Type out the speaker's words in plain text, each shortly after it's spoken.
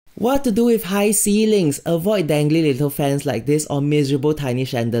What to do with high ceilings? Avoid dangly little fans like this or miserable tiny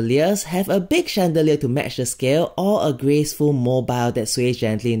chandeliers. Have a big chandelier to match the scale or a graceful mobile that sways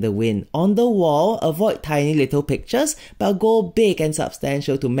gently in the wind. On the wall, avoid tiny little pictures but go big and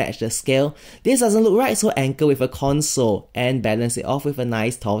substantial to match the scale. This doesn't look right, so anchor with a console and balance it off with a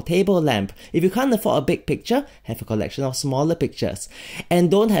nice tall table lamp. If you can't afford a big picture, have a collection of smaller pictures. And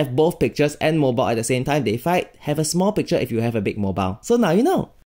don't have both pictures and mobile at the same time, they fight. Have a small picture if you have a big mobile. So now you know.